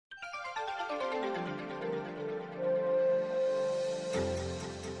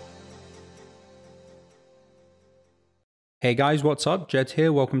Hey guys, what's up? Jed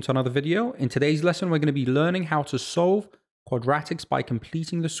here. Welcome to another video. In today's lesson, we're going to be learning how to solve quadratics by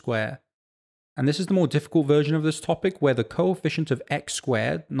completing the square. And this is the more difficult version of this topic where the coefficient of x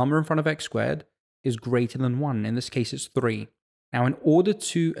squared, number in front of x squared, is greater than 1. In this case, it's 3. Now, in order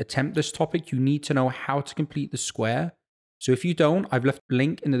to attempt this topic, you need to know how to complete the square. So if you don't, I've left a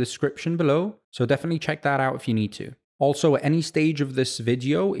link in the description below. So definitely check that out if you need to. Also, at any stage of this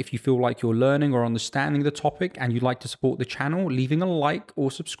video, if you feel like you're learning or understanding the topic and you'd like to support the channel, leaving a like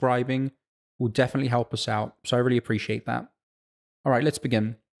or subscribing will definitely help us out. So I really appreciate that. All right, let's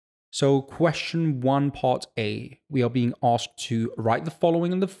begin. So question 1, part A, we are being asked to write the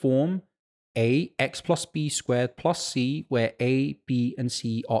following in the form a x plus b squared plus c, where a, b, and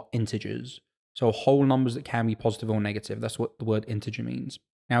c are integers. So whole numbers that can be positive or negative. That's what the word integer means.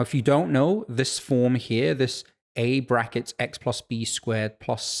 Now, if you don't know, this form here, this a brackets x plus b squared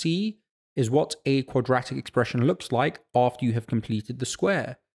plus c is what a quadratic expression looks like after you have completed the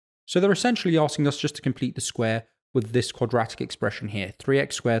square. So they're essentially asking us just to complete the square with this quadratic expression here,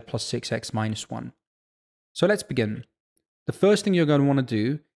 3x squared plus 6x minus 1. So let's begin. The first thing you're going to want to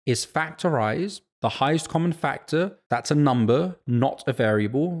do is factorize the highest common factor. That's a number, not a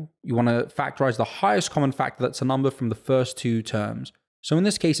variable. You want to factorize the highest common factor that's a number from the first two terms. So in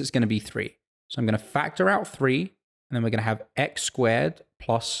this case, it's going to be 3. So I'm going to factor out 3, and then we're going to have x squared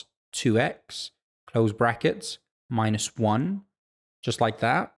plus 2x, close brackets, minus 1, just like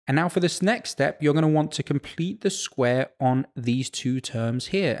that. And now for this next step, you're going to want to complete the square on these two terms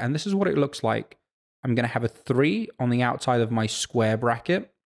here. And this is what it looks like. I'm going to have a 3 on the outside of my square bracket,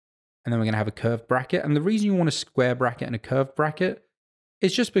 and then we're going to have a curved bracket. And the reason you want a square bracket and a curved bracket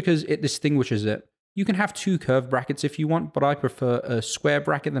is just because it distinguishes it. You can have two curved brackets if you want, but I prefer a square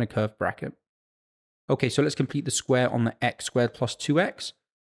bracket than a curved bracket. Okay, so let's complete the square on the x squared plus 2x.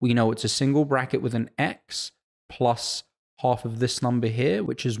 We know it's a single bracket with an x plus half of this number here,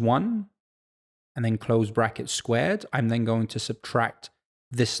 which is 1, and then close bracket squared. I'm then going to subtract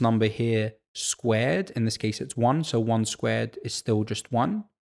this number here squared. In this case, it's 1, so 1 squared is still just 1.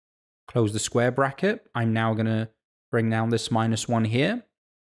 Close the square bracket. I'm now going to bring down this minus 1 here.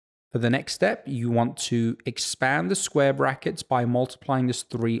 For the next step, you want to expand the square brackets by multiplying this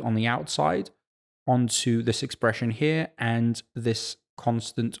 3 on the outside onto this expression here and this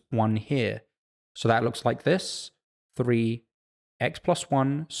constant 1 here. So that looks like this, 3x plus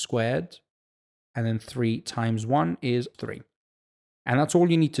 1 squared, and then 3 times 1 is 3. And that's all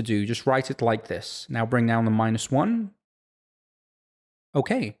you need to do. Just write it like this. Now bring down the minus 1.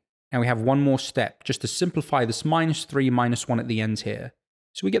 Okay, now we have one more step just to simplify this minus 3 minus 1 at the end here.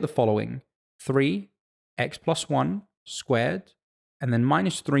 So we get the following, 3x plus 1 squared, and then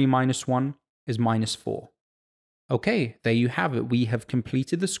minus 3 minus 1 is minus 4. Okay, there you have it. We have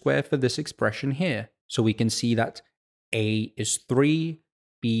completed the square for this expression here. So we can see that a is 3,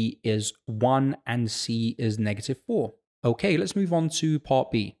 b is 1, and c is negative 4. Okay, let's move on to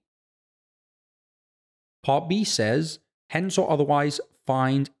part B. Part B says, hence or otherwise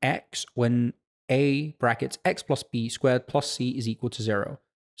find x when a brackets x plus b squared plus c is equal to 0.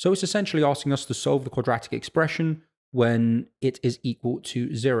 So it's essentially asking us to solve the quadratic expression when it is equal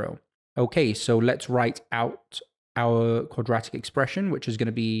to 0. Okay, so let's write out our quadratic expression, which is going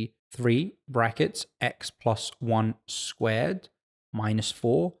to be 3 brackets x plus 1 squared minus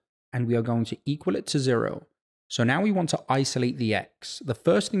 4, and we are going to equal it to 0. So now we want to isolate the x. The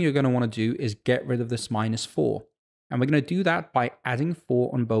first thing you're going to want to do is get rid of this minus 4. And we're going to do that by adding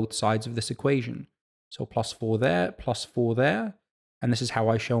 4 on both sides of this equation. So plus 4 there, plus 4 there. And this is how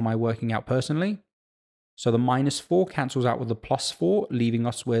I show my working out personally. So the minus 4 cancels out with the plus 4, leaving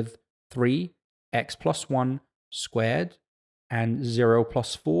us with 3x plus 1 squared, and 0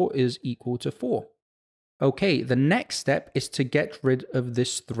 plus 4 is equal to 4. Okay, the next step is to get rid of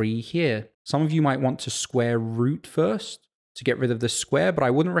this 3 here. Some of you might want to square root first to get rid of this square, but I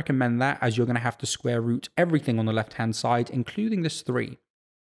wouldn't recommend that as you're going to have to square root everything on the left-hand side, including this 3.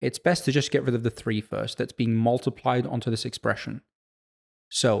 It's best to just get rid of the 3 first that's being multiplied onto this expression.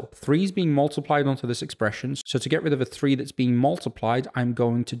 So 3 is being multiplied onto this expression. So to get rid of a 3 that's being multiplied, I'm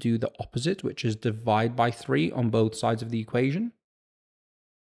going to do the opposite, which is divide by 3 on both sides of the equation.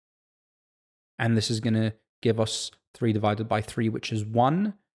 And this is going to give us 3 divided by 3, which is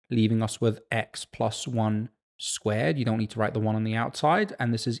 1, leaving us with x plus 1 squared. You don't need to write the 1 on the outside.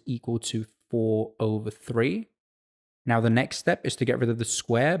 And this is equal to 4 over 3. Now the next step is to get rid of the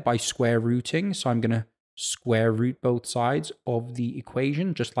square by square rooting. So I'm going to square root both sides of the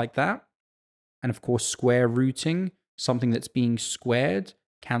equation, just like that. And of course, square rooting, something that's being squared,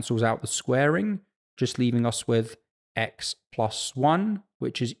 cancels out the squaring, just leaving us with x plus 1,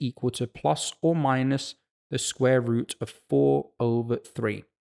 which is equal to plus or minus the square root of 4 over 3.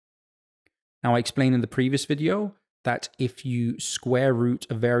 Now, I explained in the previous video that if you square root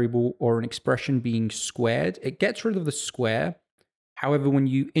a variable or an expression being squared, it gets rid of the square. However, when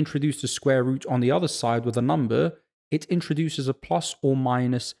you introduce the square root on the other side with a number, it introduces a plus or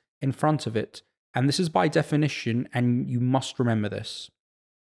minus in front of it. And this is by definition, and you must remember this.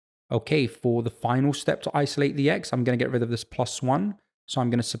 Okay, for the final step to isolate the x, I'm going to get rid of this plus 1. So I'm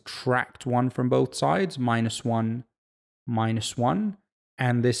going to subtract 1 from both sides, minus 1, minus 1.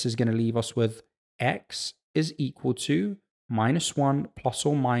 And this is going to leave us with x is equal to minus 1 plus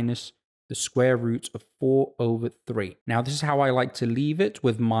or minus the square root of 4 over 3. Now, this is how I like to leave it,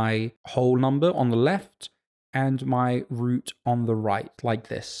 with my whole number on the left and my root on the right, like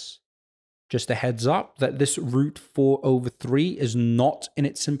this. Just a heads up that this root 4 over 3 is not in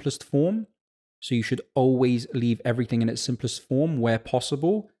its simplest form. So you should always leave everything in its simplest form where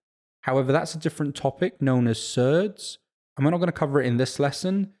possible. However, that's a different topic known as surds. And we're not going to cover it in this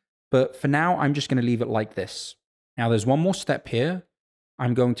lesson. But for now, I'm just going to leave it like this. Now, there's one more step here.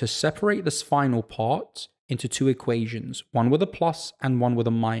 I'm going to separate this final part into two equations, one with a plus and one with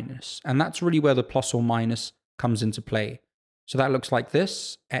a minus. And that's really where the plus or minus comes into play. So that looks like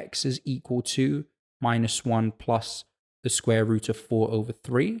this. X is equal to minus 1 plus the square root of 4 over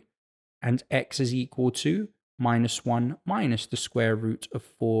 3. And x is equal to minus 1 minus the square root of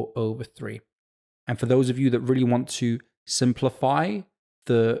 4 over 3. And for those of you that really want to simplify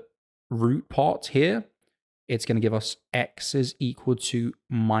the root part here, it's going to give us x is equal to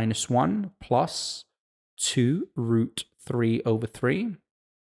minus 1 plus 2 root 3 over 3.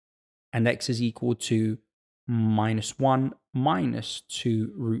 And x is equal to minus 1 minus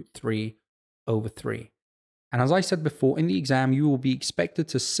 2 root 3 over 3. And as I said before, in the exam, you will be expected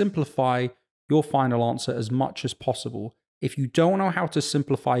to simplify your final answer as much as possible. If you don't know how to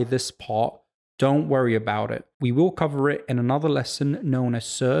simplify this part, don't worry about it. We will cover it in another lesson known as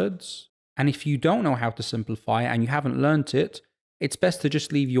surds. And if you don't know how to simplify and you haven't learnt it, it's best to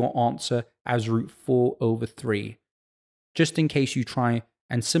just leave your answer as root 4 over 3. Just in case you try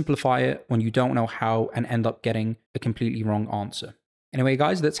and simplify it when you don't know how and end up getting a completely wrong answer. Anyway,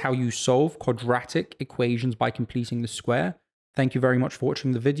 guys, that's how you solve quadratic equations by completing the square. Thank you very much for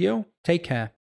watching the video. Take care.